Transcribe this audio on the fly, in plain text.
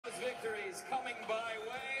He's coming by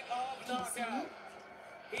way of knockout.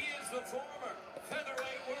 He is the former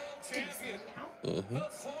featherweight world champion, the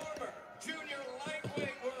former junior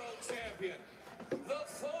lightweight world champion, the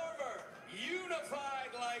former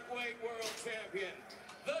unified lightweight world champion,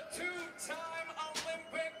 the two-time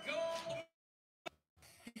Olympic gold.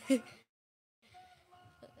 Okay.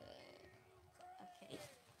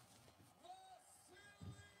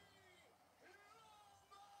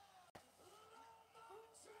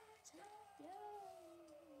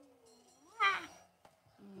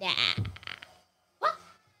 Nah. What?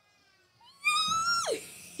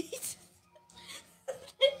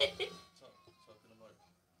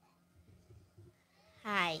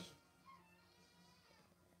 Hi.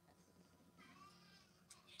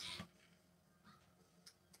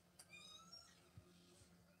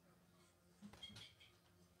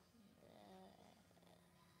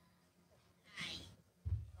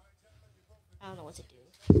 I don't know what to do.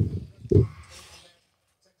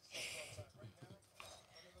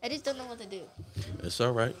 I just don't know what to do. It's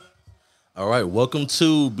all right. All right, welcome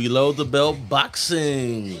to Below the Belt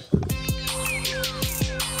Boxing.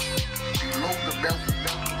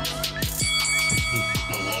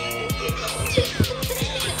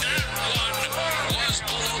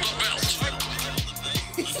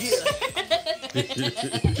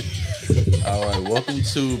 All right, welcome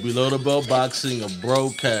to Below the Belt Boxing, a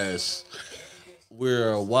broadcast.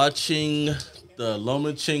 We're watching the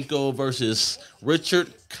Lomachenko versus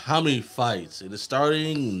Richard Commey fights. It is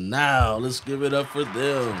starting now. Let's give it up for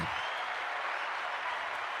them.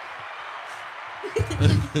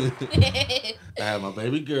 I have my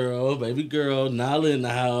baby girl, Nala in the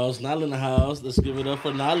house. Let's give it up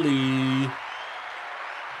for Nali.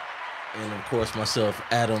 And of course, myself,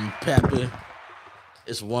 Adam Pappy.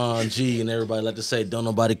 It's Juan G, and everybody like to say, don't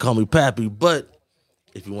nobody call me Pappy, but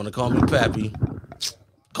if you want to call me Pappy,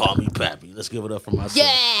 call me Pappy. Let's give it up for myself.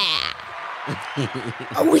 Yeah.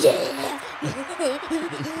 Oh yeah.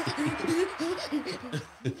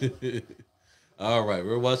 All right,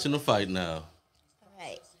 we're watching the fight now. All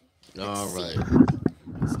right. All Let's right.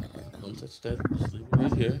 Don't touch that. Just leave it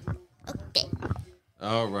right here. Okay.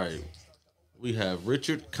 All right. We have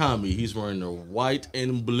Richard Commey. He's wearing the white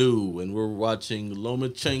and blue, and we're watching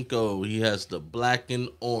Lomachenko. He has the black and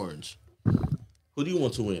orange. Who do you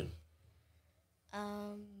want to win?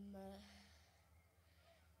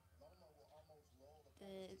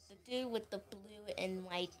 The dude with the blue and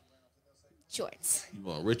white shorts. You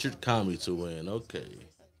want Richard Commey to win. Okay.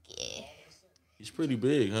 Yeah. He's pretty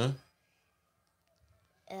big, huh?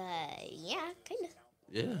 Yeah, kind of.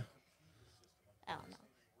 Yeah. I don't know.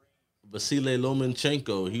 Vasiliy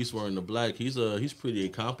Lomachenko, he's wearing the black. He's pretty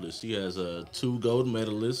accomplished. He has 2 gold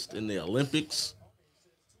medalists in the Olympics.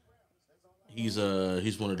 He's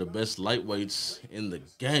one of the best lightweights in the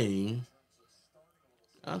game.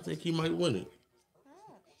 I think he might win it.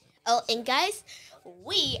 Oh, and guys,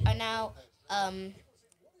 we are now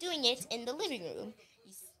doing it in the living room.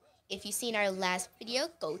 If you've seen our last video,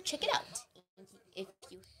 go check it out. If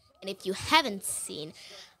you haven't seen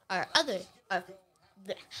our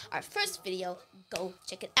first video, go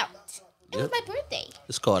check it out. It was Yep. my birthday,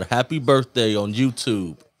 It's called Happy Birthday on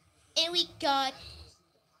YouTube. and we got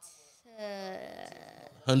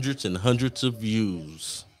Hundreds and hundreds of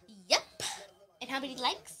views. yep. And how many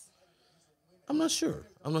likes? I'm not sure.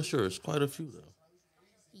 It's quite a few though.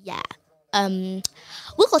 Yeah.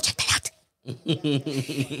 We'll go check that out.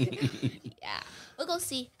 Yeah. We'll go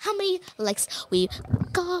see how many likes we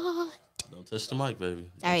got. Don't touch the mic,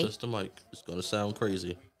 baby. Sorry. Don't touch the mic. It's gonna sound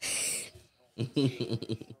crazy. All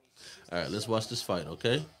right, let's watch this fight,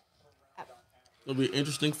 okay? It'll be an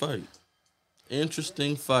interesting fight.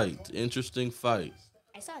 Interesting fight.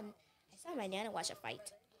 I saw my nana watch a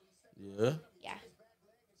fight. Yeah. Yeah.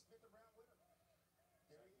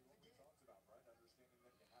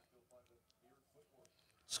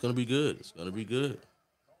 It's gonna be good. It's gonna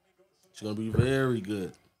be very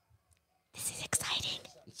good. This is exciting.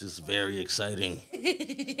 It's just very exciting.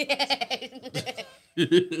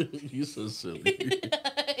 You're so silly.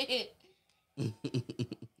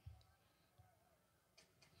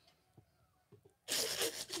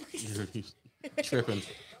 You're tripping.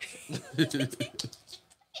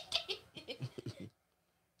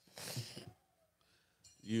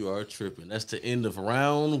 You are tripping. That's the end of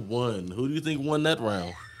round 1. Who do you think won that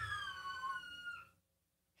round?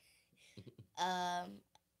 I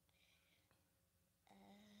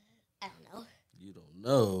don't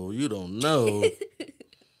know. You don't know.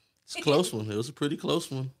 It's a close one. It was a pretty close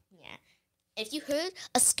one. Yeah. If you heard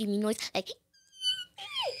a screaming noise, like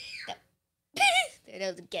that, there it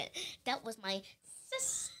is again. That was my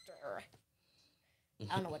sister.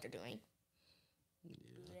 I don't know what they're doing.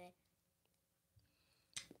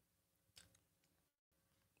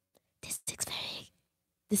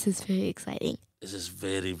 This is very exciting. This is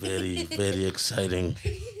very, very, very exciting.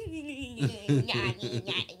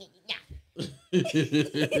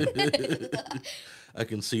 I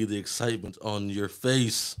can see the excitement on your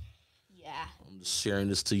face. Yeah. I'm just sharing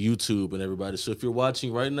this to YouTube and everybody. So if you're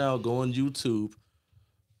watching right now, go on YouTube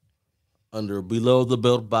under Below the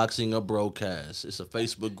Belt Boxing a Broadcast. It's a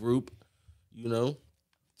Facebook group, you know.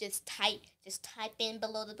 Just type in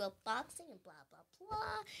below the belt boxing and blah blah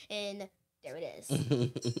blah, and there it is.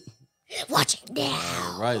 Watch it now.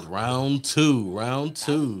 All right, round two. Round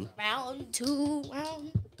two. I'm doing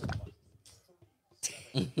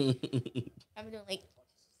like.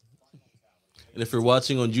 And if you're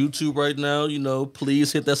watching on YouTube right now, you know,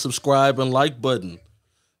 please hit that subscribe and like button.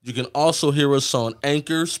 You can also hear us on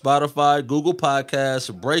Anchor, Spotify, Google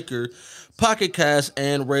Podcasts, Breaker, Pocket Cast,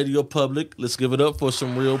 and Radio Public. Let's give it up for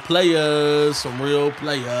some real players. Some real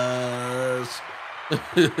players.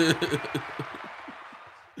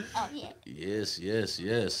 Oh yeah. Yes.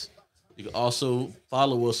 You can also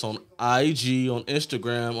follow us on IG, on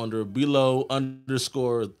Instagram under below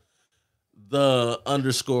underscore the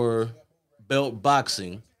underscore belt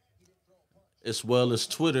boxing, as well as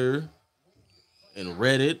Twitter and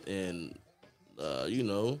Reddit and you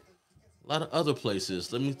know, a lot of other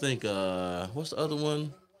places. Let me think. What's the other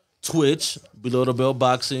one? Twitch, below the belt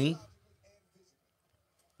boxing.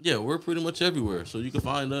 Yeah, we're pretty much everywhere, so you can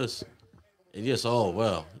find us. And yes, oh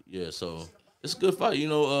wow, yeah. So it's a good fight. You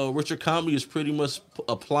know, Richard Commey is pretty much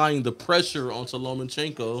applying the pressure onto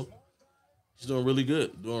Lomachenko. He's doing really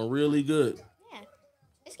good. Yeah.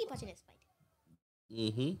 Let's keep watching this fight.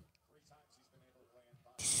 Mm-hmm.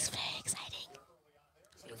 This is very exciting.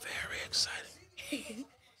 Very exciting.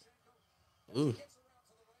 Ooh,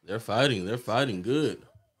 they're fighting. They're fighting good.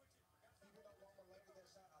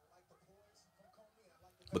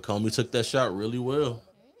 But Commey took that shot really well.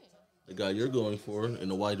 The guy you're going for in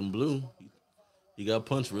the white and blue, he got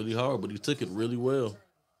punched really hard, but he took it really well.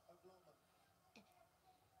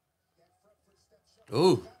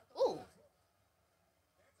 Ooh. Ooh.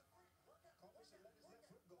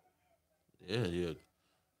 Yeah.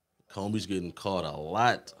 Combie's getting caught a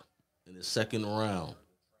lot in the second round.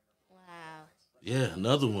 Wow. Yeah,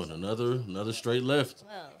 another one. Another straight left.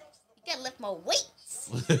 Well, you gotta lift more weights.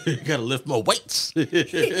 You gotta lift more weights.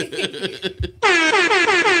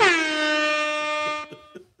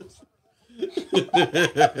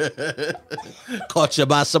 Caught you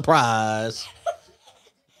by surprise.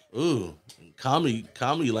 Ooh,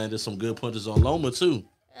 Commey landed some good punches on Loma too.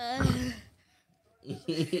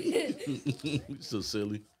 So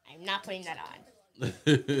silly. I'm not putting that on.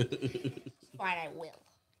 Fine, I will.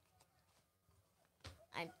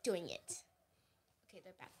 I'm doing it. Okay,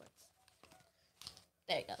 they're backwards.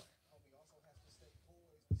 There you go.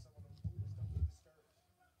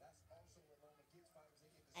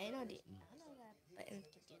 I know that buttons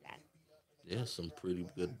can do that. Yeah, some pretty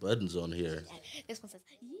good buttons on here. Yeah. This one says,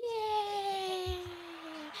 yeah.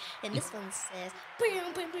 And this one says,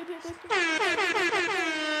 boom, boom, boom, boom, boom, boom.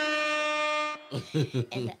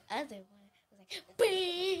 And the other one was like,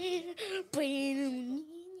 boom, boom.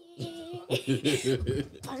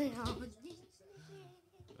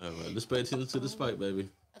 All right, let's pay attention to this fight, baby.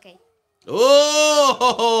 Okay.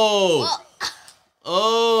 Oh!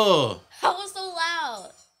 Oh! That was so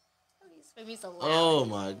loud. This made me so loud. Oh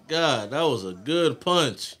my God, that was a good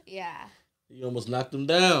punch. Yeah. He almost knocked him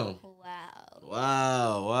down.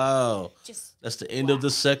 Wow. That's the end of the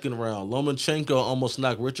second round. Lomachenko almost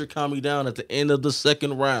knocked Richard Commey down at the end of the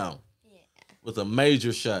second round. Yeah. With a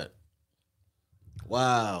major shot.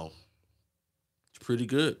 Wow. It's pretty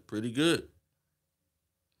good. Pretty good.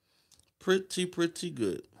 Pretty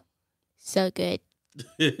good. So good.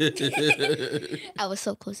 I was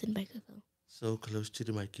so close to the microphone. So close to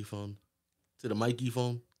the microphone. To the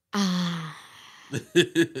microphone. Ah.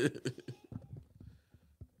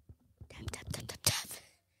 Tap.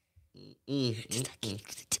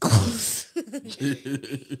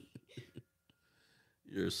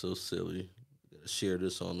 You're so silly. You gotta share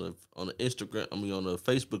this on the Instagram. On the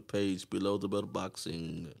Facebook page below the belt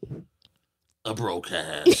boxing a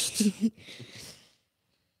broadcast. Should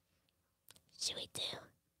we do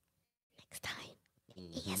next time?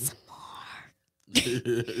 ASMR. I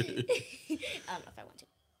don't know if I want to.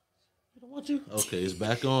 You don't want to? Okay, it's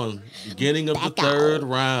back on. Beginning of the Back third out.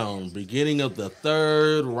 round. Beginning of the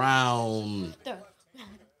third round.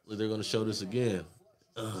 They're gonna show this again.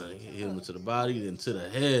 Hit him to the body, then to the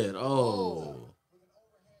head. Oh.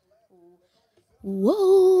 Whoa.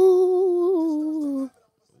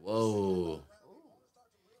 Whoa.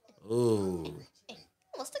 Oh.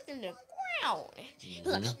 almost took him to the ground. He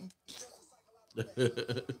was like,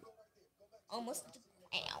 almost to the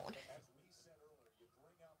ground.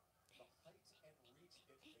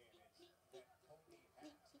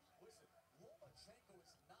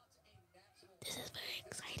 This is very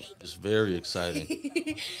exciting. It's very exciting.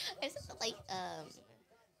 It's like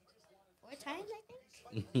 4 times, I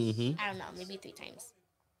think. I don't know, maybe 3 times.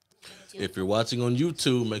 If you're watching on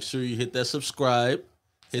YouTube, make sure you hit that subscribe,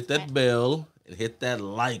 hit that bell, and hit that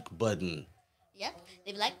like button. Yep.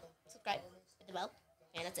 Leave a like, subscribe, hit the bell,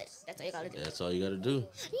 and that's it. That's all you gotta do. That's all you gotta do.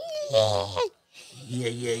 Yeah.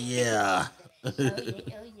 Yeah. Oh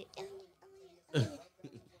yeah.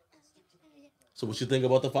 So what you think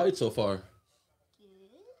about the fight so far?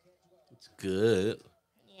 It's good.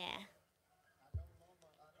 Yeah.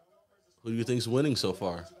 Who do you think's winning so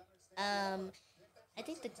far? I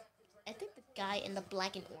think the guy in the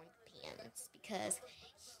black and orange pants, because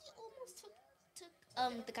he almost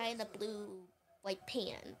took the guy in the blue white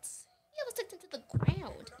pants. He almost took him to the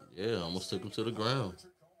ground. Yeah, almost took him to the ground.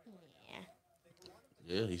 Yeah.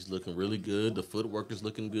 Yeah, he's looking really good. The footwork is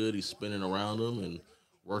looking good. He's spinning around him and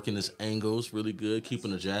working his angles really good,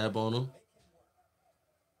 keeping a jab on him.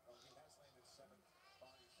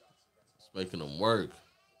 It's making him work.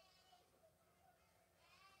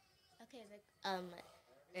 Okay,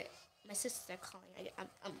 my sisters are calling.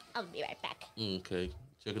 I'll be right back. Okay,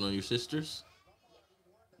 checking on your sisters.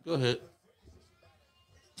 Go ahead.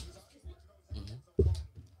 What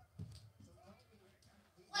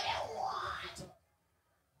do you want?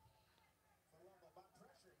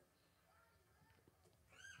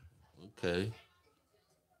 Okay.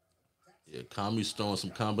 Yeah, Commey's throwing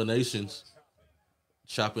some combinations,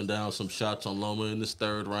 chopping down some shots on Loma in this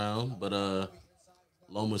 3rd round, but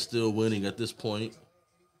Loma's still winning at this point.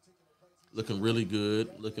 Looking really good.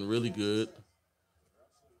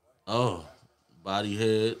 Oh, body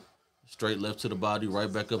head, straight left to the body,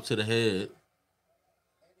 right back up to the head.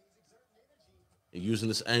 And using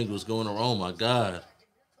this angles going around. Oh my God.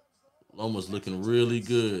 Loma's looking really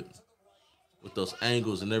good with those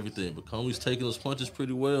angles and everything. But Commey's taking those punches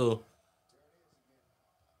pretty well.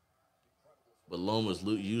 But Loma's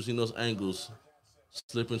using those angles,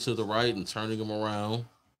 slipping to the right and turning them around.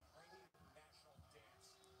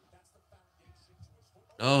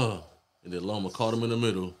 Oh, and then Loma caught him in the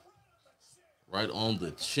middle, right on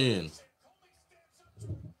the chin.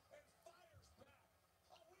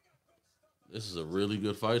 This is a really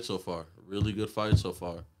good fight so far.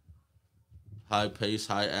 High pace,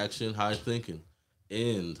 high action, high thinking.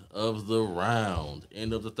 End of the round.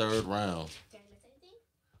 End of the 3rd round. Did I miss anything?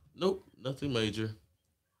 Nope, nothing major.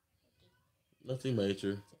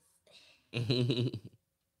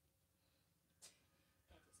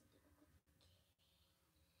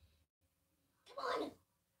 Come on.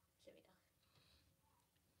 Here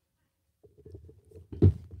we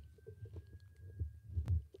go.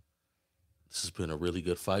 This has been a really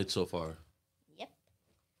good fight so far. Yep.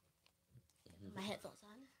 Put my headphones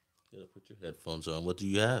on. Yeah, put your headphones on. What do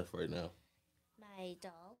you have right now? My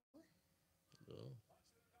doll. Oh.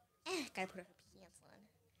 Gotta put her pants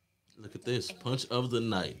on. Look at this. Punch of the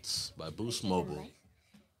Night by Boost Mobile.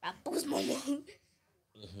 By Boost Mobile.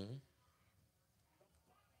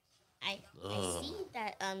 I see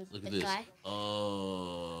that Look the at this. guy.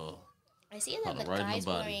 Oh. I see that the Right in the guy's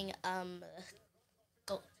body. wearing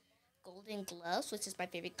golden gloves, which is my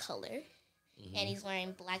favorite color, and he's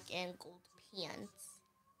wearing black and gold pants.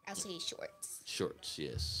 I'll say shorts. Shorts,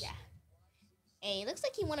 yes. Yeah. And he looks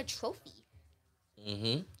like he won a trophy.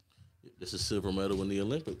 This is silver medal in the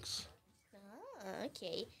Olympics. Oh,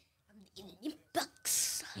 okay. In the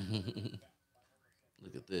Olympics.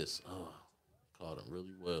 Look at this. Oh, caught him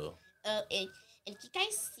really well. And if you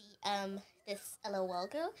guys see this LOL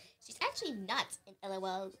girl, she's actually not an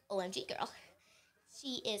LOL OMG girl.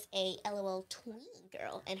 She is a LOL tween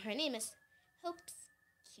girl, and her name is Hope's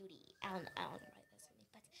Cutie. I don't know why that's her name,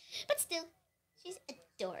 but still, she's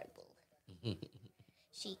adorable.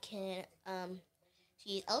 She can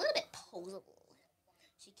she's a little bit posable.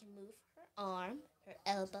 She can move her arm, her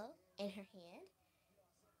elbow, and her hand.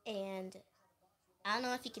 And I don't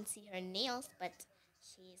know if you can see her nails, but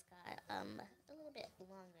she's got a little bit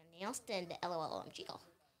longer nails than the LOL OMG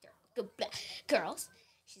girls.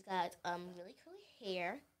 She's got really curly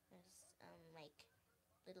hair, like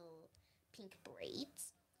little pink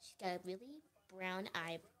braids. She's got really brown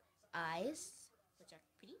eyes, which are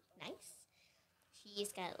pretty nice.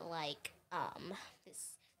 She's got like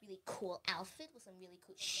this really cool outfit with some really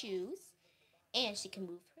cool shoes, and she can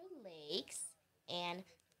move her legs and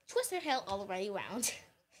twist her hair all the way around.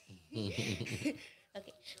 Okay,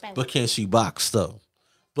 But can she box though?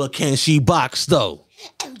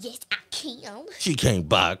 Oh Oh, yes, I can. She can't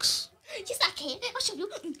box. Yes, I can. I'll show you.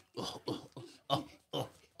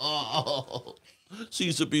 Oh,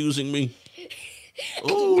 she's abusing me. I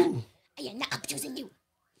Oh, am not abusing you.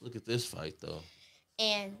 look at this fight, though.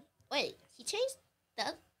 And, wait, he changed the...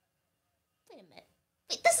 Wait a minute.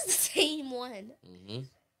 Wait, this is the same one. Mm-hmm.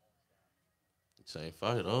 Same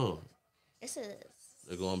fight. Oh, This is...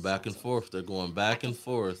 they're going back and forth. They're going back and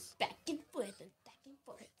forth. Back and forth and back and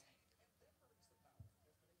forth.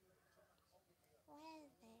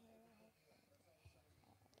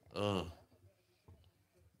 Oh,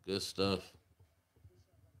 good stuff.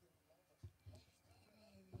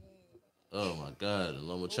 Oh my God,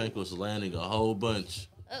 Lomachenko's landing a whole bunch.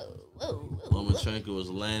 Oh, whoa, whoa. Lomachenko is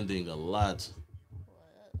landing a lot.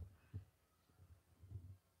 Whoa.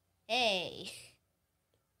 Hey.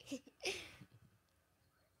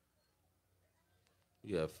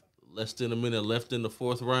 You have less than a minute left in the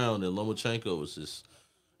fourth round, and Lomachenko is just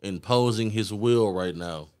imposing his will right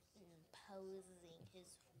now. Imposing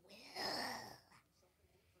his will.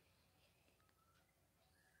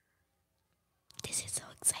 This is so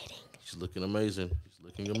exciting. She's looking amazing. She's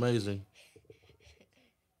looking amazing.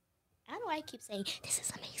 How do I keep saying this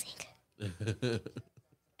is amazing?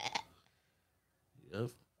 Yep.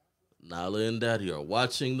 Nala and Daddy are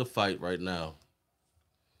watching the fight right now.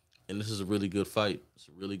 And this is a really good fight. It's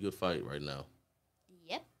a really good fight right now.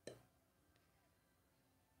 Yep.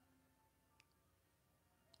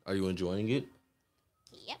 Are you enjoying it?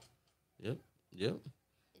 Yep. Yep. Yep.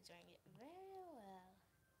 Enjoying it very well.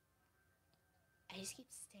 I just keep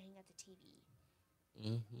staring at the TV.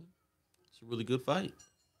 Mm-hmm. It's a really good fight.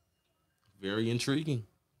 Very intriguing.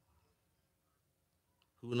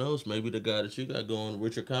 Who knows? Maybe the guy that you got going,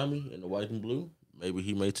 Richard Commey in the white and blue, maybe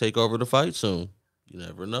he may take over the fight soon. You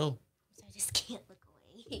never know. So I just can't look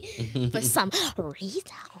away for some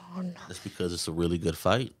reason. That's because it's a really good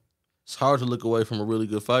fight. It's hard to look away from a really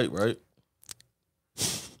good fight, right?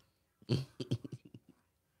 Yeah.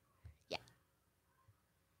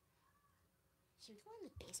 Should we go in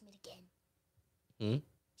the basement again? Hmm?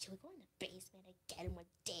 Should we go in the basement again one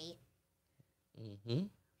day? Mm-hmm.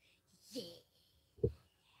 Yeah.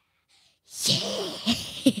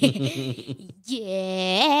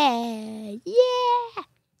 Yeah. Yeah.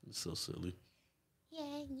 It's so silly.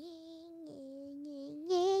 Yeah.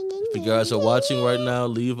 If you guys are watching right now,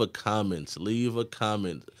 leave a comment. Leave a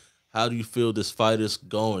comment. How do you feel this fight is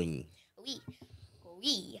going? We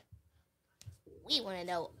want to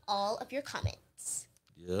know all of your comments.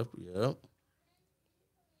 Yep.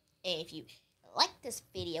 And if you like this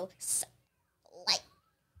video,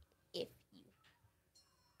 if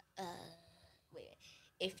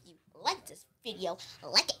you like this video,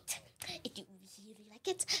 like it. If you really like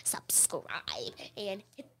it, subscribe and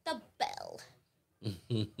hit the bell.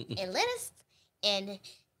 and let us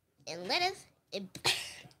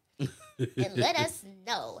let us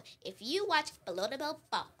know if you watch Below the Belt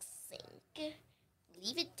Boxing.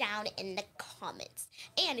 Leave it down in the comments.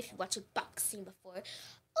 And if you watch boxing before,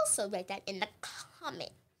 also write that in the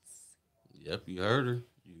comments. Yep, you heard her.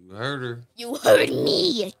 You heard her. You heard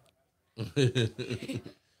me.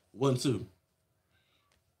 1-2.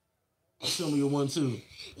 Show me your 1-2.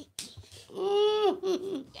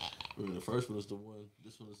 The first one is the 1.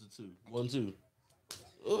 This one is the 2. 1-2.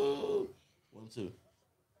 1-2.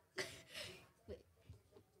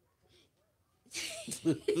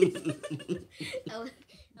 I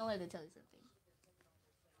wanted to tell you something.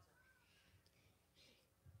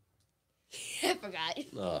 I forgot.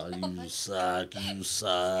 Oh, you suck. You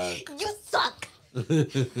suck. You suck.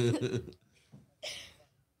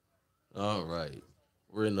 All right.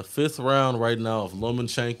 We're in the 5th round right now of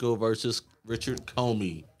Lomachenko versus Richard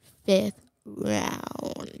Commey. 5th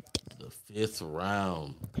round. The 5th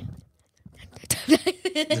round.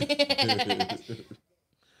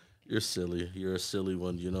 You're silly. You're a silly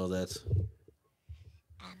one. You know that.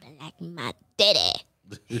 I'm like my daddy.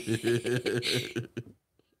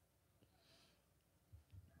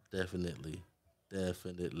 Definitely. It's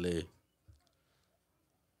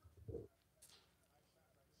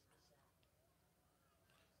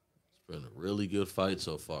been a really good fight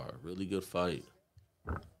so far. Really good fight.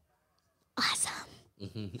 Awesome.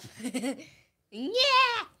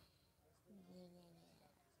 Yeah.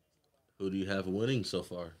 Who do you have winning so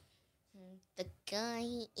far? The guy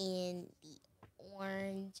in the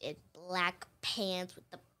orange and black pants with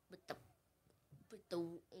the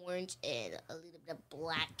orange and a little bit of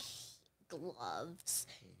black gloves.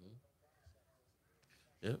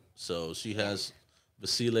 Yep. So she has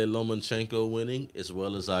Vasiliy Lomachenko winning as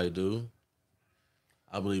well as I do.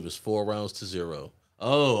 I believe it's 4-0.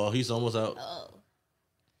 Oh, he's almost out. Oh.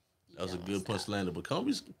 That was a almost good punch stopped. landed. But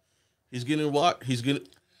Combs, he's getting rocked. He's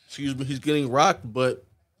getting rocked, but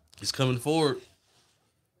he's coming forward.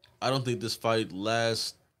 I don't think this fight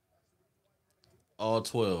lasts all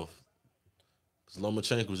 12. Because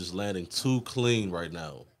Lomachenko's just landing too clean right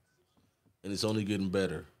now. And it's only getting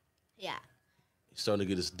better. Yeah. He's starting to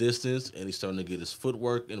get his distance and he's starting to get his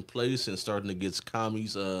footwork in place and starting to get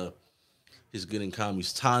he's getting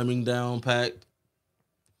Commey's timing down packed.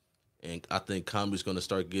 And I think Commey's gonna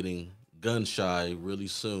start getting gun shy really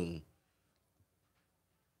soon.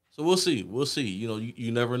 So we'll see. We'll see.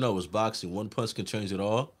 You never know. It's boxing. One punch can change it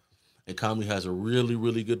all. And Commey has a really,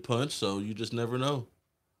 really good punch, so you just never know.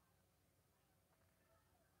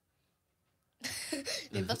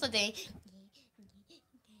 They both are doing.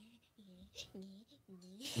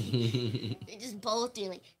 They just both doing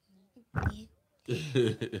like. Be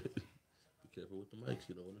careful with the mics.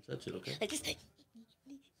 You don't want to touch it, okay? Like this.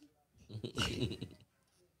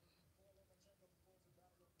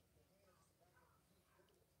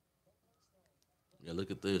 Yeah,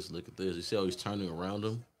 look at this. Look at this. You see how he's turning around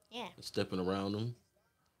him Yeah. and stepping around him?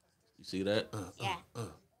 You see that? Yeah.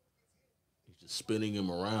 He's just spinning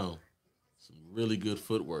him around. Some really good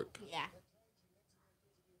footwork. Yeah.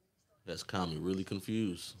 That's Commey really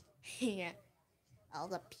confused. Yeah. All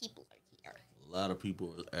the people are here. A lot of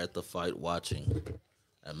people are at the fight watching.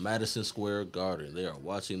 At Madison Square Garden. They are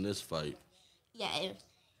watching this fight. Yeah.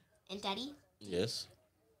 And Daddy, Yes.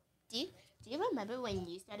 do you remember when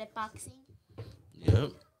you started boxing?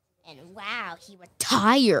 Yep. And wow, he was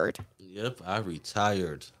tired. Yep. I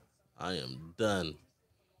retired. I am done.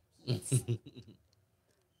 It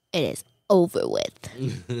is over with.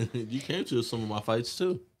 You came to some of my fights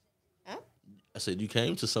too. Huh? I said you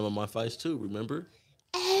came to some of my fights too, remember?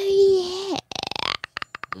 Oh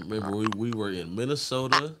Remember we were in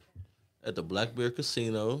Minnesota at the Black Bear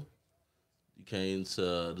Casino. You came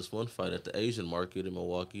to this one fight at the Asian Market in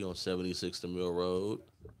Milwaukee on 76th and Mill Road.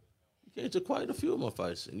 You came to quite a few of my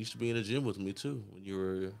fights and you used to be in the gym with me too when you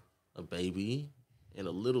were a baby and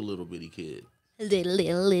a little bitty kid. Little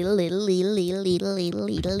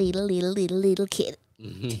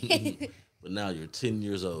kid. But now you're 10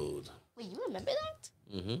 years old. Wait, you remember that?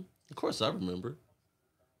 Mm-hmm. Of course I remember.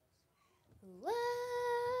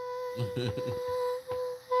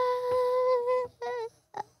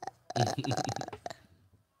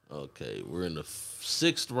 Okay, we're in the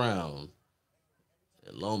sixth round.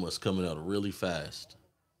 And Loma's coming out really fast.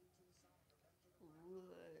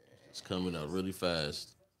 It's coming out really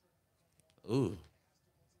fast. Ooh.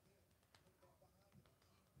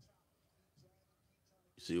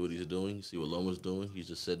 You see what he's doing? You see what Loma's doing? He's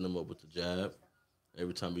just setting him up with the jab.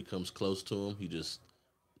 Every time he comes close to him, he just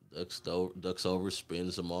ducks over,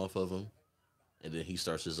 spins him off of him, and then he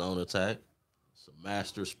starts his own attack.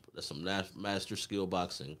 That's some master skill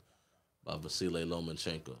boxing by Vasiliy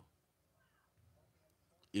Lomachenko.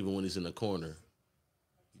 Even when he's in the corner,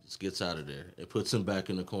 he just gets out of there and puts him back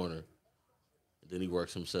in the corner, and then he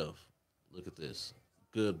works himself. Look at this.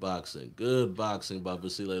 Good boxing by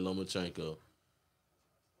Vasiliy Lomachenko.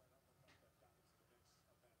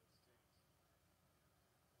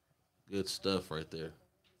 Good stuff right there.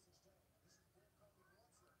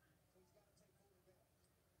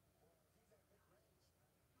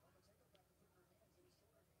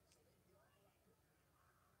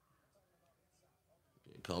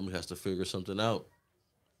 Commey has to figure something out.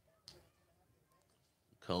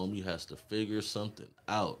 Commey has to figure something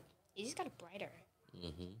out. He just got a brighter.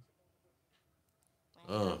 Mm-hmm.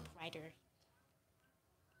 Brighter.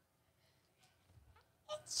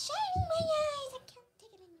 It's shining my eyes. I can't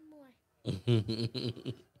take it anymore.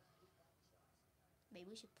 Maybe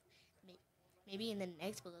we should. Maybe in the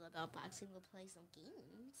next book about boxing, we'll play some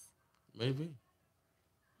games. Maybe.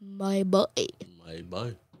 My boy. My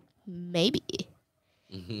boy. Maybe.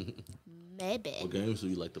 Maybe. What games do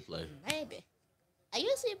you like to play? Maybe. I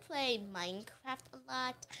usually play Minecraft a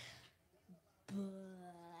lot,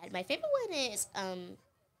 but my favorite one is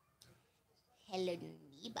Hello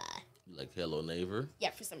Neighbor. You like Hello Neighbor?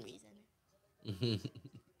 Yeah, for some reason.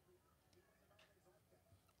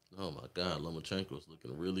 Oh my God, Lomachenko's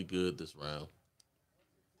looking really good this round.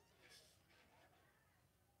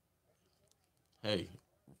 Hey,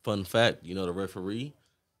 fun fact, you know the referee?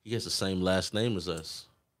 He has the same last name as us.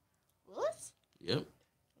 What? Yep.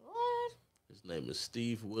 What? His name is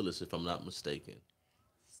Steve Willis, if I'm not mistaken.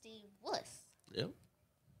 Steve Willis. Yep.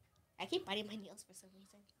 I keep biting my nails for some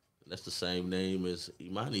reason. That's the same name as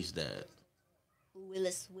Imani's dad.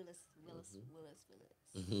 Willis.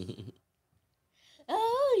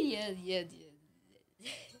 Oh, yeah.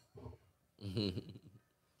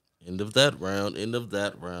 End of that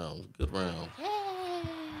round. Good round. Hey.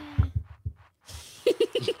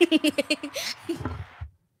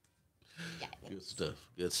 Good stuff.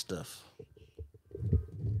 Good stuff.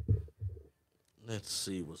 Let's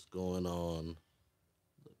see what's going on.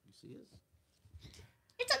 Look, you see it?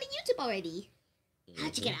 It's on the YouTube already.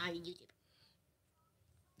 How'd you get it on YouTube?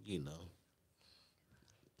 You know,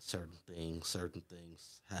 certain things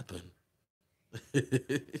happen.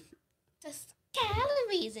 Just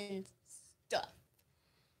calories and stuff.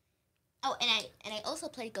 Oh, and I also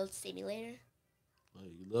played Goat Simulator. Oh,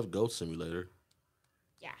 you love Goat Simulator.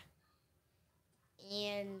 Yeah.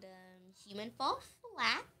 And Human Fall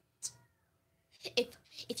Flat.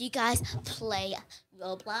 If you guys play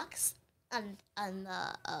Roblox on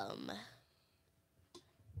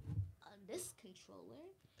this controller,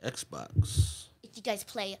 Xbox. if you guys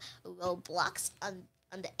play Roblox on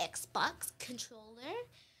the Xbox controller,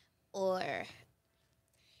 or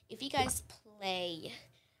if you guys play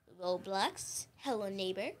Roblox, Hello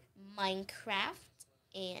Neighbor, Minecraft,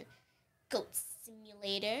 and Goat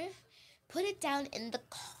Simulator, put it down in the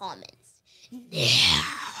comments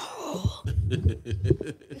now.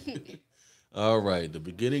 All right, the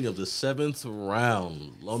beginning of the 7th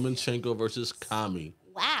round. Lomachenko versus Commey.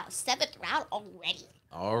 Wow, 7th round already.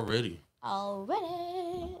 Already.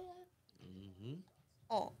 Mm-hmm.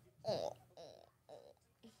 Oh.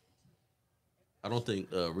 I don't think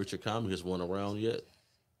Richard Commey has won a round yet.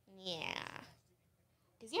 Yeah.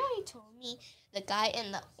 Because you already told me the guy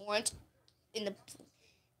in the orange, in the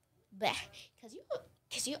back. Because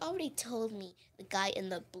you already told me the guy in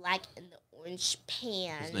the black and the orange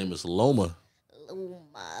pants. His name is Loma.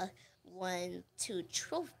 Won two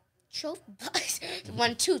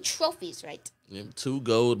trophies, right? Yeah, 2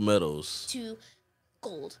 gold medals. 2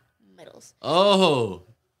 gold medals. Oh.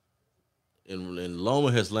 And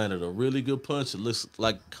Loma has landed a really good punch. It looks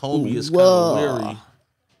like Commey is kind of weary.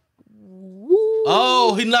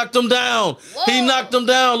 Oh, he knocked him down. Whoa. He knocked him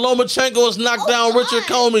down. Lomachenko has knocked down Richard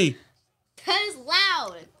Commey. That is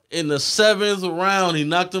loud. In the 7th round, he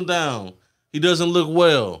knocked him down. He doesn't look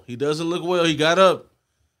well. He got up.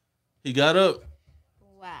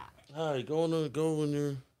 Wow. All right, go in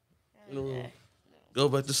your room. Go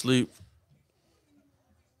back to sleep.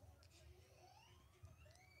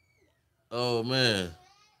 Oh, man.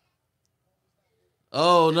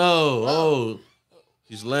 Oh, no. Oh.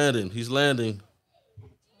 He's landing. He's landing.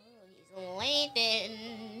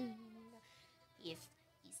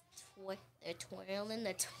 They're twirling,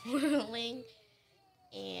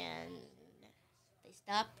 and they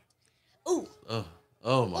stop. Ooh.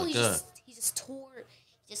 Oh my God. He just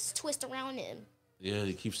twist around him. Yeah,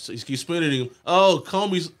 he keeps spinning him. Oh,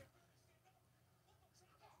 Commey's.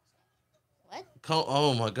 What?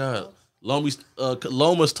 Oh my God. Loma's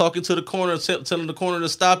talking to the corner, telling the corner to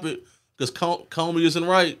stop it because Commey isn't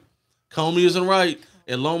right.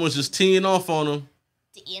 And Loma's just teeing off on him.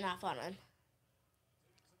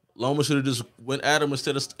 Loma should have just went at him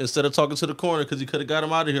instead of talking to the corner because he could have got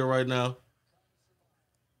him out of here right now.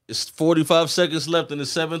 It's 45 seconds left in the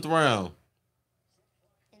 7th round.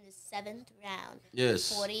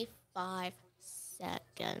 Yes. 45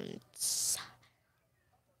 seconds.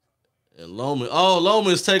 And Loma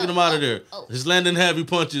is taking him out of there. He's landing heavy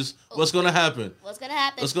punches. What's going to happen? What's going to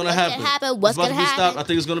happen? I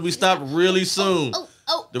think it's going to be stopped really soon.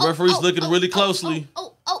 The referee's looking really closely.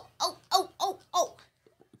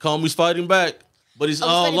 Commey's fighting back. But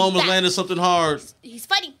Loma's landing something hard. He's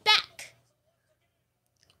fighting back.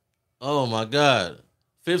 Oh, my God.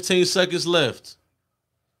 15 seconds left.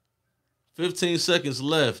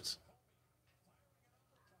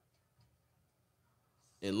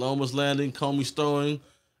 And Loma's landing. Commey's throwing.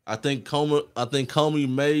 I think Commey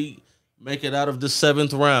may make it out of the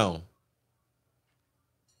 7th round.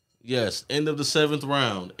 Yes, end of the 7th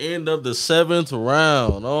round.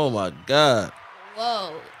 Oh, my God.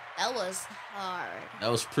 Whoa, that was hard.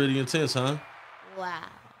 That was pretty intense, huh? Wow.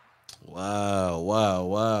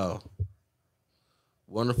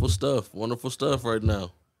 Wonderful stuff right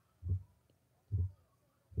now.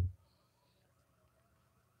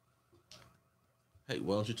 Hey,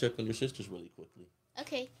 why don't you check on your sisters really quickly?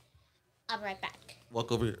 Okay, I'll be right back.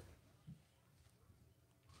 Walk over here.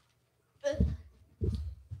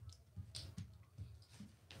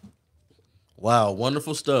 Wow,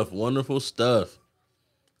 wonderful stuff.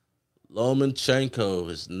 Lomachenko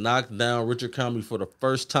has knocked down Richard Commey for the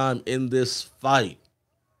first time in this fight.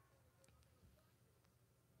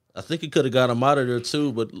 I think he could have got him out of there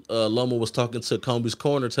too, but Loma was talking to Commey's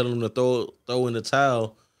corner, telling him to throw in the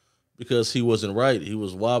towel because he wasn't right. He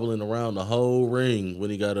was wobbling around the whole ring when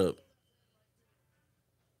he got up.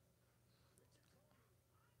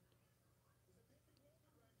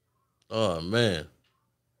 Oh, man.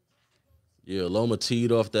 Yeah, Loma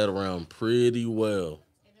teed off that round pretty well.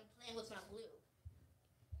 And I'm playing with my glue.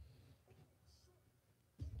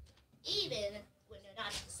 Even when you're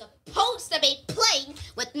not supposed to be playing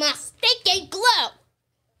with my stinking glue.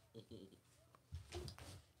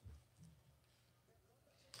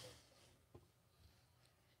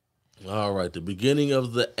 All right, the beginning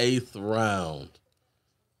of the 8th round.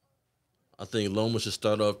 I think Loma should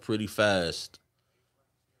start off pretty fast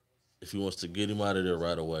if he wants to get him out of there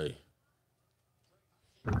right away.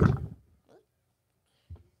 Gotta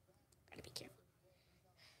be careful.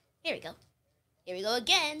 Here we go. Here we go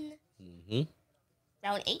again. Mm-hmm.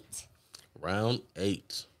 Round 8. Round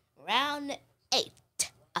 8. Round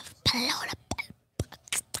 8 of Pelota.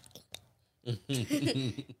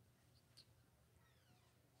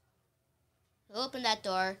 Open that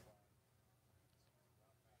door.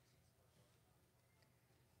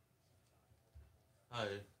 Hi.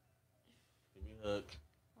 Give me a hug.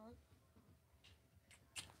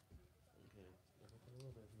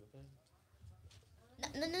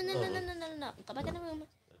 No. Go back in the room.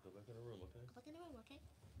 Go back in the room, okay? Go back in the room, okay?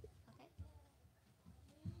 Okay.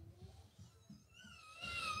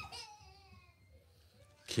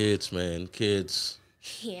 Kids, man, kids.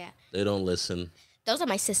 Yeah. They don't listen. Those are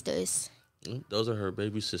my sisters. Those are her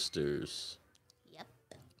baby sisters. Yep.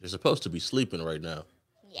 They're supposed to be sleeping right now.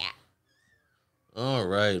 Yeah. All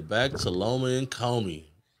right, back to Loma and Commey.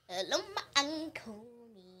 Lomachenko.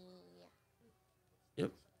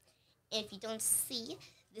 Yep. If you don't see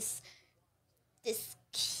this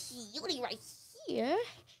cutie right here,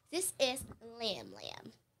 this is Lamb,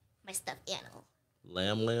 my stuffed animal.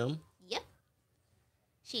 Lamb. Yep.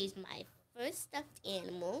 She's my first stuffed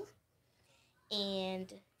animal,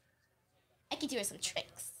 and I can do her some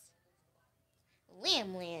tricks.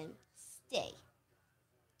 Lamb, stay.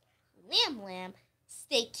 Lamb,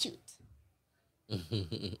 stay cute.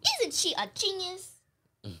 Isn't she a genius?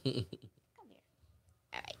 Come here.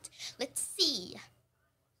 All right. Let's see.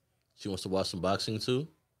 She wants to watch some boxing too?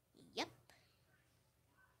 Yep.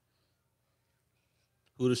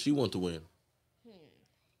 Who does she want to win?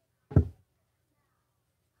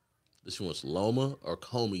 Does she want Loma or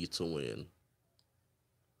Commey to win?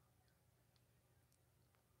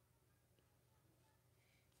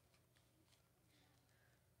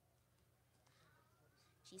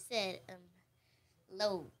 She said,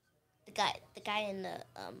 the guy in the,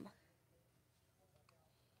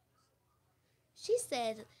 she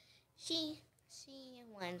said she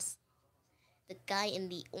wants the guy in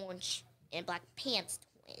the orange and black pants to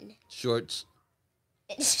win. Shorts.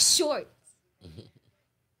 Shorts.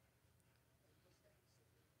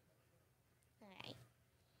 Alright.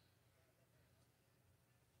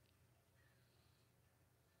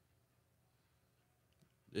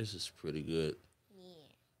 This is pretty good. Yeah.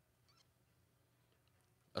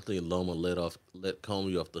 I think Loma let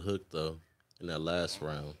Commey off the hook though in that last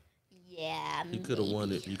round. Yeah, He could have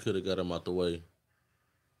won it. You could have got him out the way.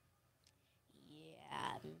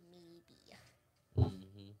 Yeah, maybe.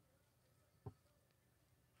 Mm-hmm.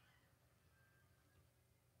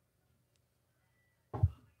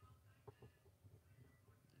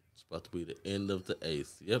 It's about to be the end of the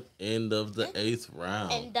 8th. Yep, end of the 8th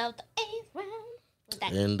round. End of the 8th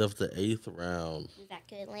round. End of the 8th round. Was that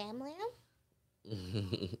good, Lamb?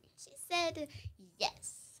 She said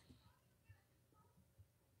yes.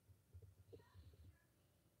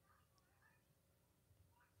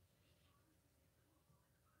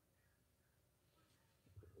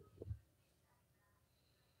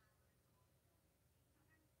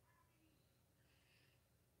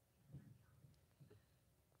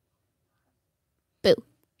 Boo.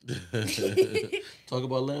 Talk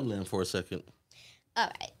about Lamb for a second. All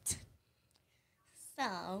right.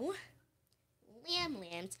 So,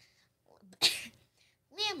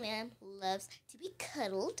 Lamb loves to be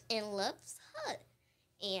cuddled and loves hug.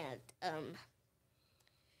 And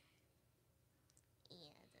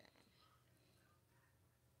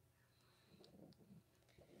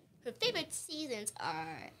her favorite seasons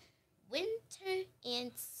are winter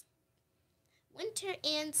and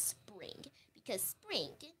spring, because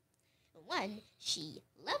spring, one, she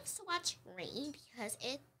loves to watch rain because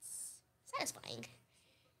it's satisfying,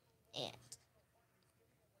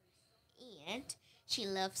 and she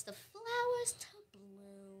loves the flowers to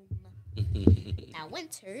bloom. Now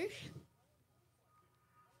winter,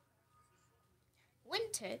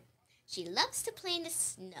 she loves to play in the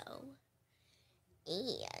snow,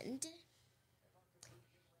 and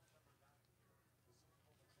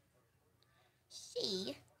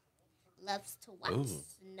she loves to watch Ooh.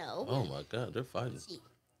 snow. Oh my God, they're fighting.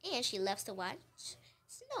 She loves to watch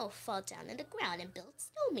snow fall down on the ground and build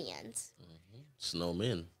snowmans.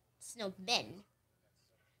 Snowmen. snowmen.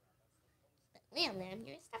 But Lamb,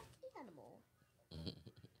 you're a stuffed animal.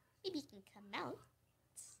 Maybe you can come out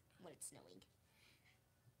when it's snowing.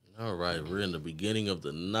 All right, we're in the beginning of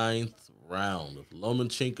the ninth round of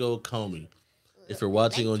Lomachenko Commey. If you're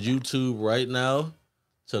watching on YouTube right now,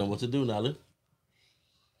 tell them what to do, Nala.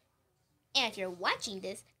 And if you're watching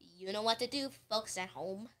this, you know what to do, folks at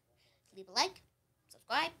home. Leave a like,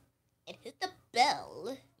 subscribe, and hit the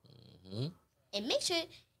bell. Mm-hmm. And make sure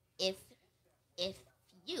if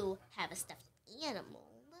you have a stuffed animal,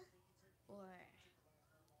 or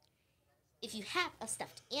if you have a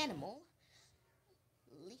stuffed animal,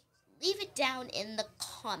 leave it down in the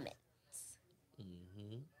comments.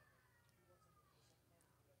 Mm-hmm.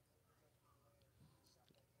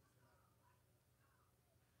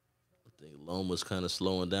 I think Loma's kind of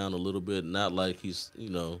slowing down a little bit. Not like he's,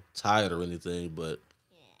 tired or anything, but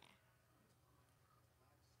Yeah.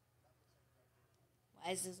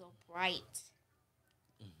 Why is it so bright?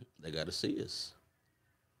 they got to see us.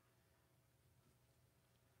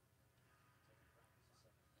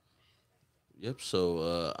 Yep.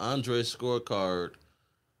 So Andre's scorecard,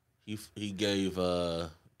 he gave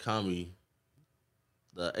Kami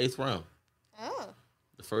the eighth round, Oh.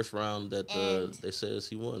 the first round that And- they says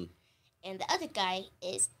he won. And the other guy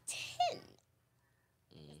is 10.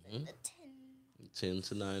 Mm-hmm. The 10.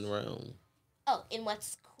 10-9 round. Oh, and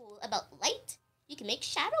what's cool about light? You can make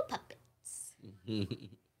shadow puppets.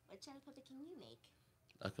 What shadow puppet can you make?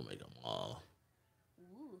 I can make them all.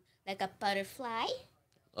 Ooh, like a butterfly?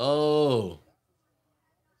 Oh.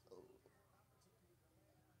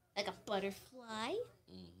 Like a butterfly?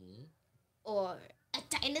 Mm-hmm. Or a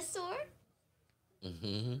dinosaur?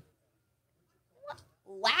 Mm-hmm.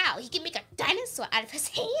 Wow, he can make a dinosaur out of his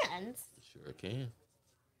hands. Sure can.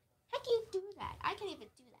 How can you do that? I can't even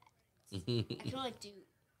do that. I can only do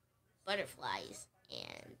butterflies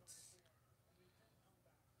and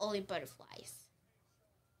only butterflies.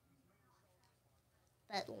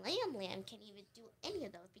 But Lamb can't even do any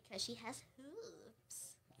of those because she has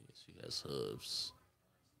hooves. Yeah, she has hooves.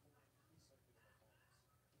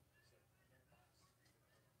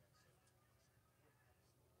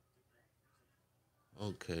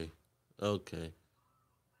 Okay.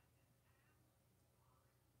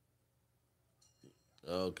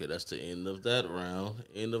 Okay, that's the end of that round.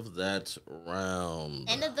 End of that round.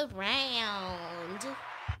 End of the round.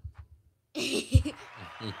 Yay.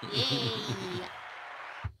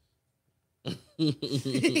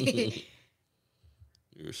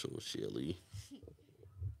 You're so silly.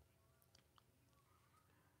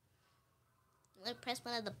 Want to press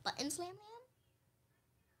one of the buttons, Lamb?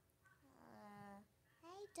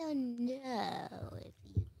 I don't know if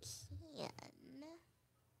you can.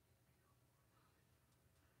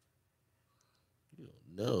 You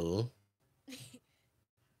don't know.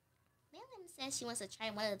 Lamb says she wants to try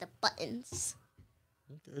one of the buttons.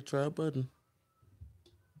 Okay, try a button.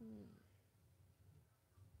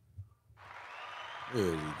 There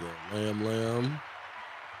you go, Lamb.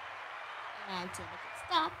 And to make it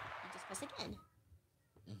stop, you just press again.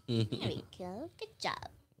 There we go. Good job.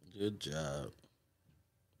 Good job.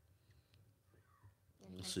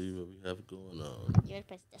 Let's see what we have going on. You want to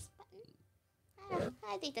press this button?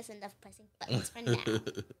 I think that's enough pressing buttons for now.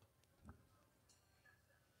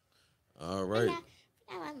 All right. For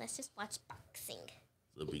now on, let's just watch boxing.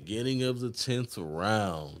 The beginning of the 10th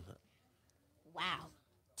round. Wow.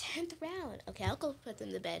 10th round. Okay, I'll go put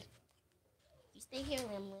them to bed. You stay here,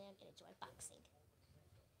 Lamb, and enjoy boxing.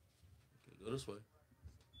 Okay, go this way.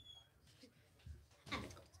 I'm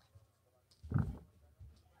gonna go this way.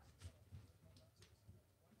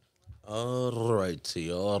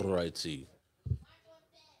 Alrighty.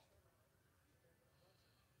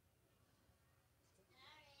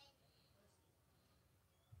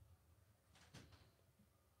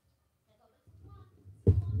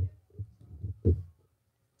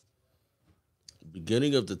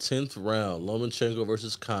 Beginning of the 10th round, Lomachenko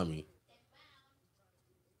versus Commey.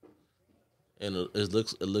 And it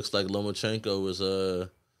looks like Lomachenko is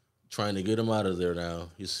trying to get him out of there now.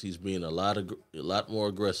 He's being a lot more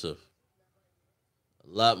aggressive. A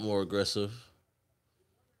lot more aggressive.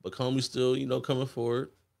 But Commey's still, coming forward.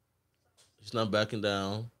 He's not backing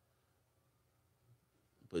down.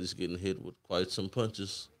 But he's getting hit with quite some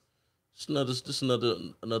punches. Just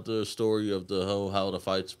another story of the whole how the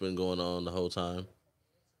fight's been going on the whole time.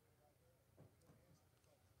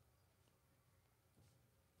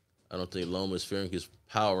 I don't think Loma is fearing his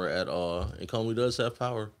power at all, and Commey does have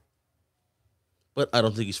power, but I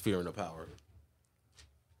don't think he's fearing the power.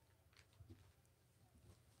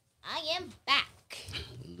 I am back.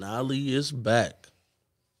 Nolly is back.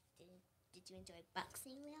 Did you enjoy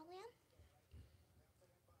boxing, Lamb? Lamb?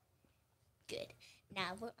 Good.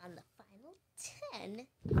 Now we're on the final 10.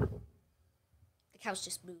 The couch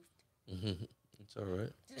just moved. It's all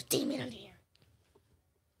right. There's a demon under here.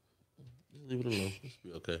 Just leave it alone. It's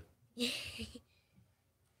be okay.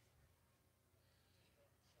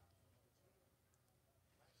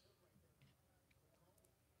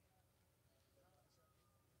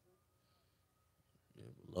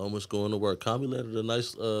 Loma's going to work. Commey landed a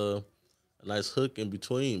nice hook in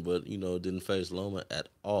between, but didn't face Loma at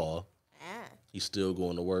all. Ah. He's still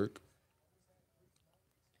going to work.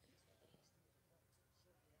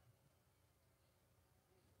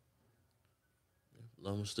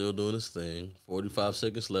 Loma's still doing his thing. 45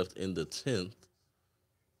 seconds left in the 10th.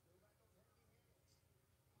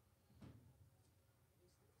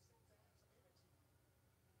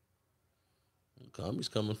 Commey's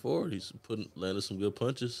coming forward. He's landed some good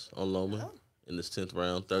punches on Loma in this 10th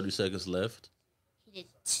round. 30 seconds left. He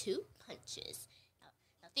did 2 punches.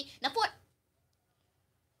 Now 3. Now 4.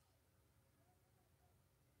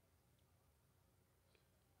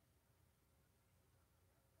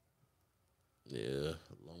 Yeah,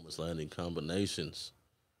 Loma's landing combinations.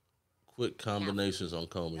 Quick combinations on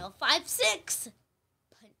Commey. Now 5, 6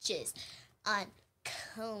 punches on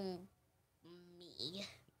Commey.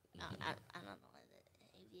 I don't know.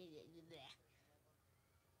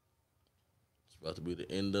 It's about to be the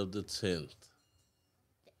end of the 10th.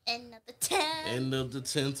 The end of the 10th. End of the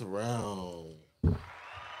 10th round.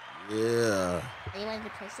 Yeah. Anyone the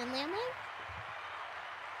person landing?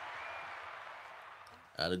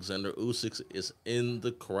 Alexander Usyk is in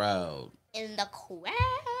the crowd. In the crowd.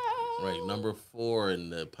 Right, number 4 in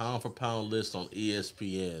the pound for pound list on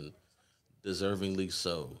ESPN. Deservingly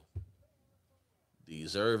so.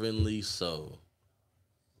 Deservingly so.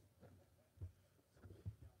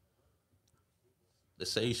 They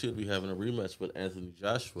say he should be having a rematch with Anthony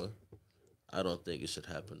Joshua. I don't think it should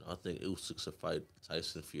happen. I think Usyk should fight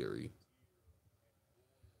Tyson Fury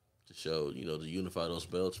to show, to unify those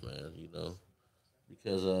belts, man.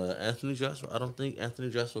 Because Anthony Joshua, I don't think Anthony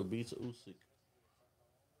Joshua beats Usyk.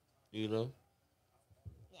 Yeah.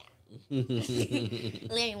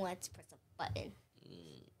 Larry wants to press a button.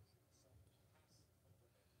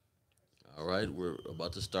 All right, we're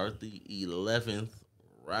about to start the 11th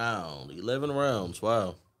round. 11 rounds,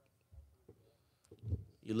 wow.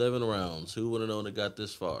 11 rounds. Who would have known it got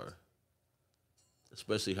this far?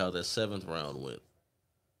 Especially how that 7th round went.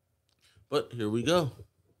 But here we go.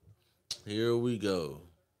 Here we go.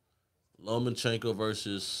 Lomachenko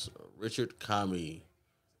versus Richard Commey.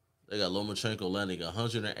 They got Lomachenko landing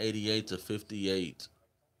 188 to 58.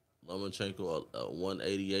 Lomachenko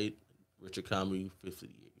 188. Richard Commey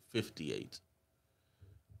 58.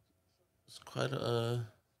 It's quite a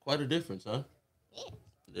difference, huh?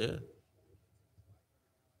 Yeah.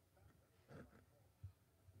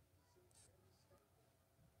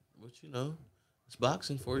 But it's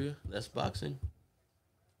boxing for you. That's boxing.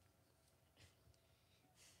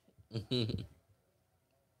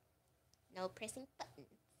 No pressing buttons.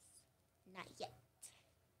 Not yet.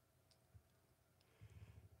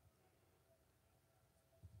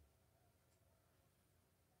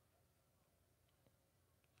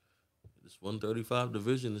 This 135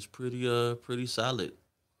 division is pretty solid.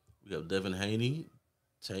 We have Devin Haney,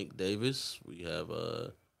 Tank Davis. We have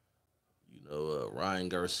Ryan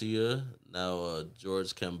Garcia. Now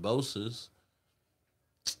George Kambosos.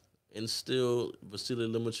 And still, Vasiliy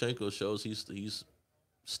Lomachenko shows he's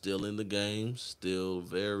still in the game. Still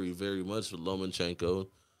very, very much with Lomachenko.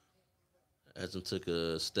 Hasn't took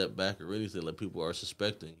a step back or anything like people are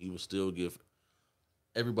suspecting. He will still give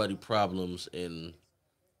everybody problems and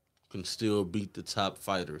can still beat the top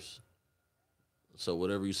fighters. So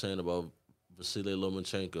whatever you're saying about Vasiliy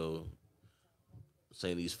Lomachenko,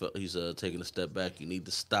 saying he's taking a step back, you need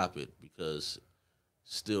to stop it because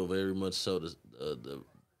still very much so the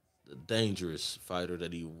dangerous fighter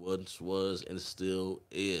that he once was and still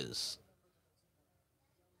is.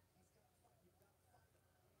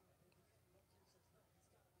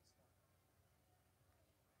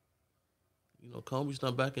 Combie's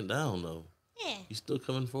not backing down though. Yeah. He's still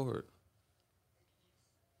coming forward.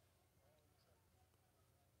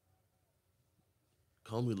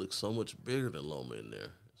 Combie looks so much bigger than Loma in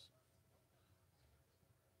there.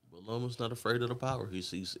 But Loma's not afraid of the power.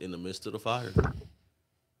 He's in the midst of the fire.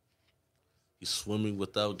 He's swimming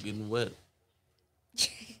without getting wet.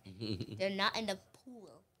 They're not in the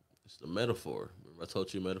pool. It's the metaphor. Remember I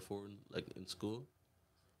taught you a metaphor in school?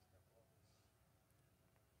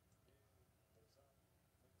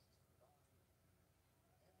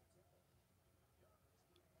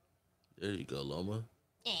 There you go, Loma.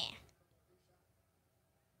 Yeah.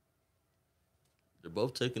 They're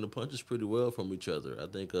both taking the punches pretty well from each other. I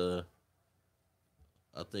think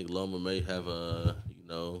Loma may have the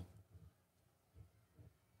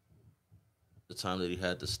time that he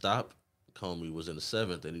had to stop. Comey was in the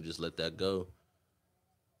seventh, and he just let that go.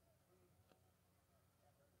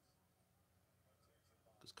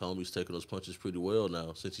 Because Comey's taking those punches pretty well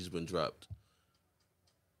now since he's been dropped.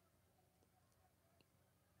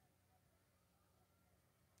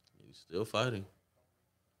 He's still fighting.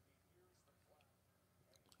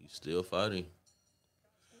 He's still fighting.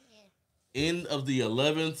 End of the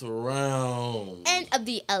 11th round. End of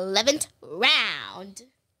the 11th round.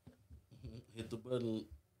 Hit the button,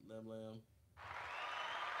 Lam Lam.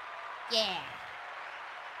 Yeah.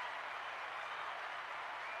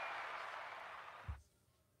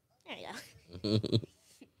 There you go.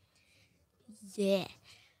 Yeah.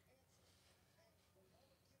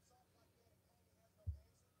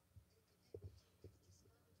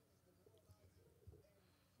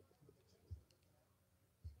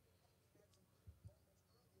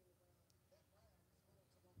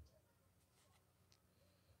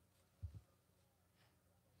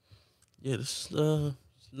 Yeah, this is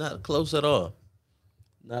not close at all.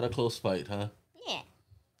 Not a close fight, huh? Yeah.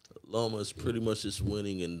 Loma is pretty much just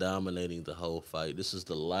winning and dominating the whole fight. This is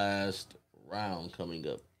the last round coming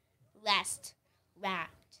up. Last round.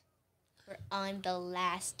 We're on the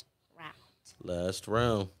last round. Last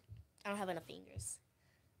round. I don't have enough fingers.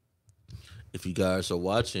 If you guys are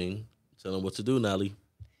watching, tell them what to do, Nally.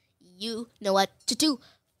 You know what to do,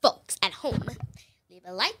 folks at home. Leave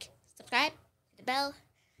a like, subscribe, hit the bell,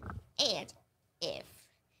 and if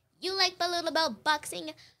you like a little about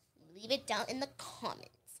boxing, leave it down in the comments.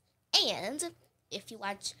 And if you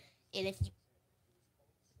watch, and if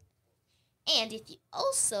you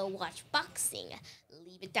also watch boxing,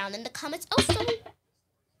 leave it down in the comments also.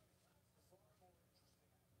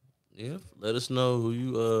 Yeah, let us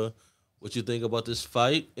know what you think about this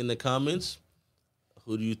fight in the comments.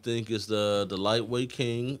 Who do you think is the lightweight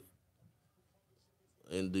king?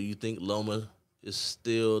 And do you think Loma is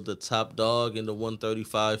still the top dog in the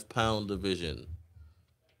 135-pound division?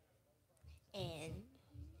 And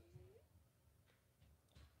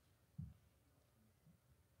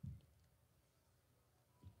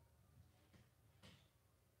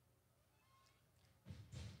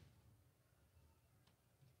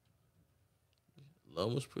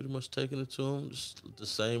Loma's pretty much taking it to him. Just the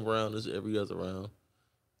same round as every other round.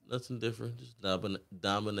 Nothing different. Just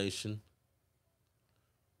domination.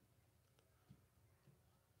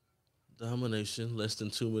 Domination. Less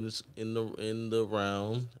than 2 minutes in the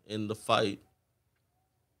round, in the fight.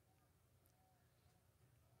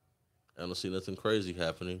 I don't see nothing crazy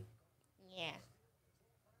happening. yeah.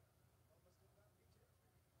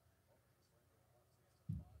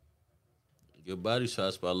 Good body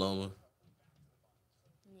shots by Loma.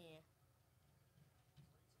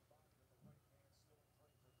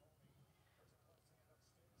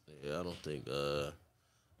 Yeah, I don't think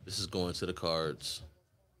this is going to the cards.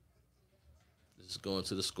 This is going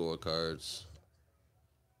to the scorecards.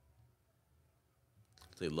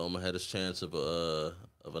 I think Loma had his chance of a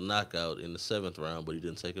knockout in the 7th round, but he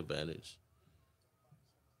didn't take advantage.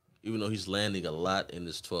 Even though he's landing a lot in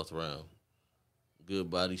this 12th round.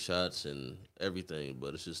 Good body shots and everything,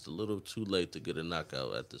 but it's just a little too late to get a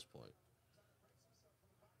knockout at this point.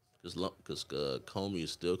 Because Commey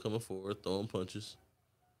is still coming forward, throwing punches.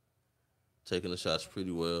 Taking the shots pretty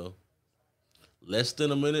well. Less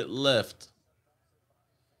than a minute left.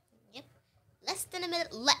 Yep. Less than a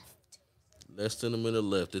minute left. Less than a minute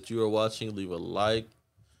left. If you are watching, leave a like,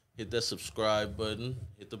 hit that subscribe button,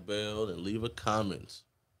 hit the bell, and leave a comment.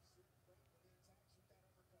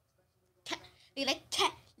 Cat. Look at that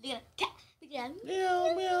cat. Look at that cat. Look at that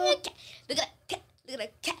Meow, meow. cat. Look at that cat. Look at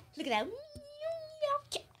that cat. Look at that meow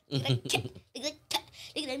cat. Look at that cat. Look at that cat.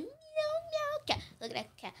 Look at that meow cat. Look at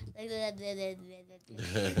that cat.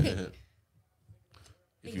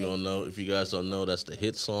 If you guys don't know, that's the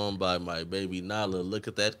hit song by my baby Nala. Look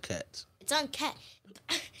at that cat. It's on cat.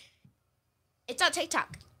 It's on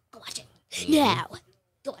TikTok. Go watch it now.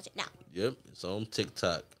 Go watch it now. Yep, it's on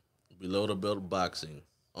TikTok. Below the Belt Boxing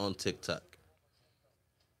on TikTok.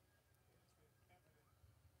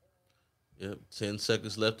 Yep, 10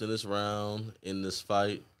 seconds left in this round, in this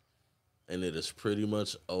fight, and it is pretty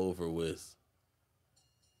much over with.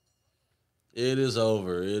 It is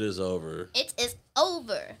over. It is over. It is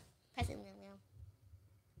over. Pressing the wheel.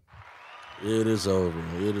 It is over.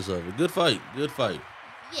 It is over. Good fight. Good fight.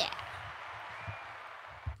 Yeah.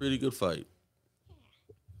 Pretty good fight.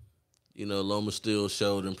 You know, Loma still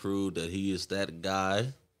showed and proved that he is that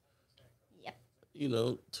guy. Yep. You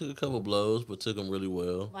know, took a couple blows, but took them really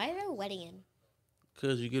well. Why are they wetting him?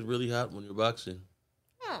 Because you get really hot when you're boxing.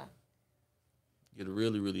 Huh. Get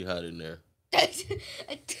really, really hot in there. Did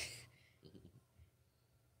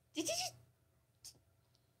you just...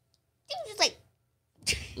 It was just like...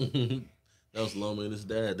 That was Loma and his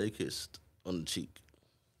dad. They kissed on the cheek.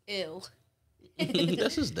 Ew.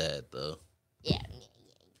 That's his dad, though. Yeah.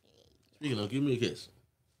 Speaking of, give me a kiss.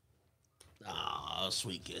 Ah,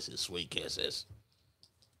 sweet kisses, sweet kisses.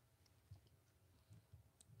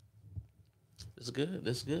 That's good.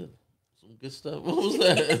 That's good. Some good stuff. What was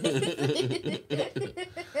that?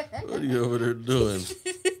 What are you over there doing?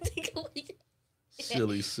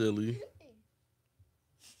 Silly, silly.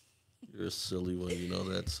 You're a silly one, you know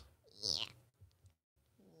that.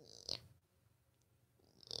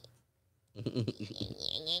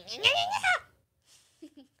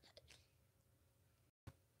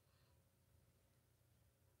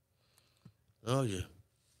 Oh yeah.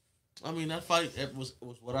 I mean, that fight was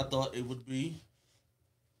what I thought it would be.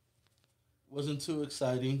 Wasn't too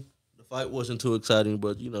exciting. The fight wasn't too exciting,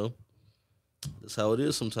 but you know, that's how it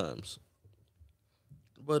is sometimes.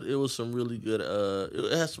 But it was some really good.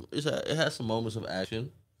 It has some moments of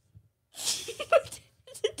action.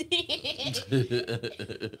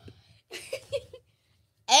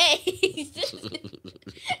 Hey.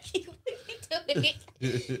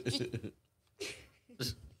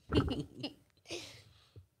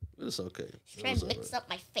 It's okay. Trying to mix up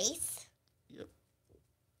my face. Yep.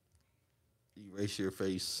 Erase your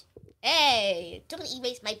face. Hey, don't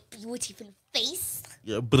erase my beautiful face.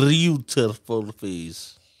 Your beautiful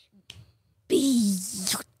face.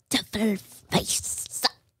 Beautiful face.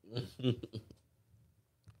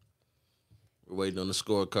 We're waiting on the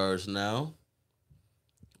scorecards now.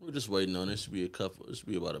 We're just waiting on it. Should be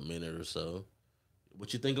about a minute or so.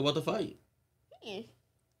 What you think about the fight? Pretty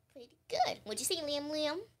good. What'd you say,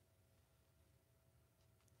 Liam?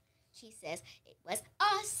 She says it was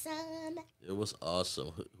awesome. It was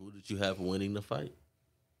awesome. Who did you have winning the fight?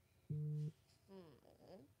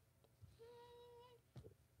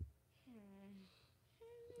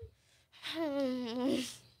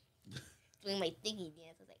 Doing my thingy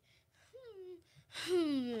dance. I was like,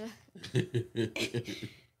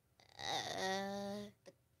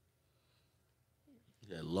 You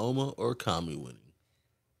got Loma or Commey winning?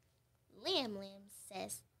 Lamb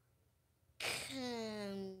says,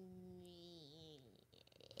 Commey.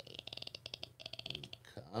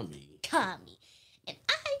 And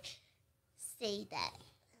I say that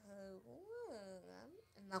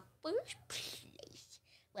in the first place,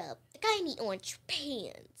 well, the guy in the orange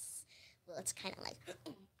pants, well, it's kind of like...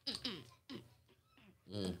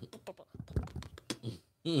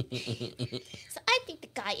 So I think the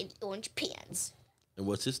guy in the orange pants. And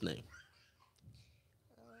what's his name?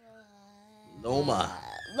 Loma.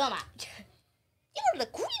 Loma. You don't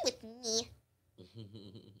agree with me.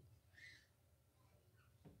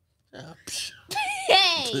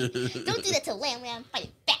 Hey! Don't do that to Lamb. Fight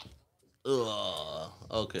it back.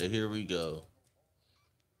 Okay, here we go.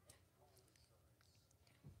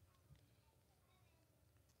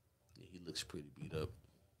 Yeah, he looks pretty beat up.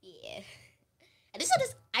 Yeah. I just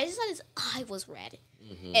saw his eye was red.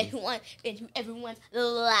 Mm-hmm. And everyone's the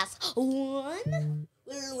last one.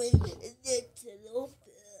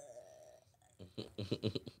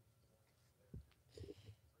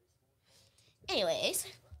 Anyways,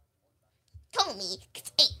 Commey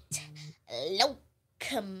gets 8.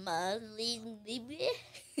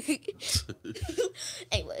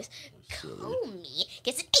 Anyways, Commey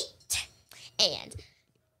gets an 8. And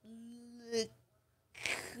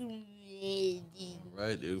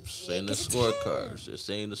right, they're saying the scorecards. They're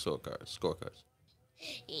saying the scorecards.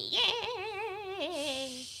 Yeah.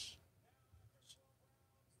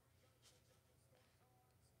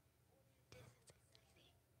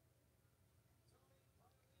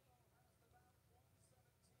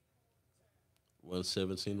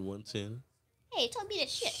 117, 110. Hey, told me to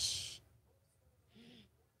shit.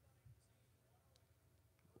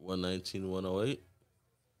 119, 108.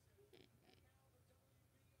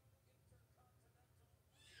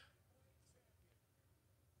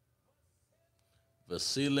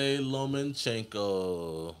 Vasiliy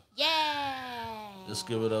Lomachenko. Yeah. Let's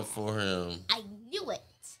give it up for him. I knew it.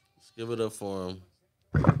 Let's give it up for him.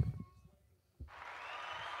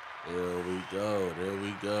 There we go. There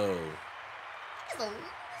we go. He's a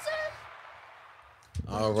loser.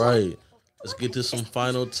 All right. Let's get to some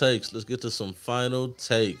final takes.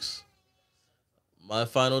 My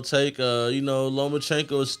final take,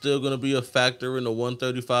 Lomachenko is still going to be a factor in the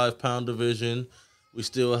 135-pound division. We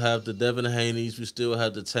still have the Devin Haney's. We still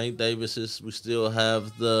have the Tank Davises. We still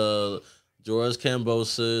have the George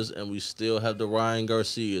Cambosas. And we still have the Ryan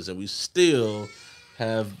Garcias. And we still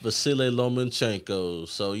have Vasiliy Lomachenko.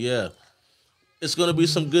 So yeah, it's gonna be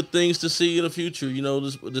some good things to see in the future. You know,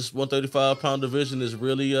 this 135-pound division is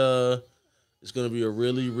really it's gonna be a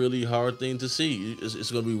really hard thing to see. It's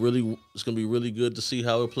gonna be really good to see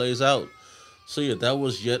how it plays out. So yeah, that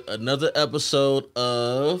was yet another episode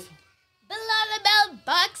of Below the Belt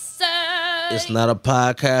Boxer. It's Not a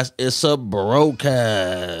Podcast, it's a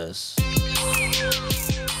broadcast.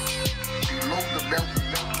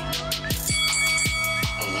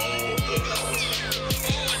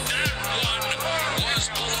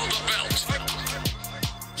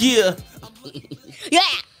 Yeah. Yeah.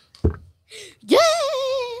 Yeah.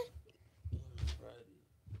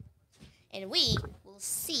 And we will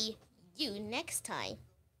see you next time.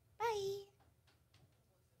 Bye.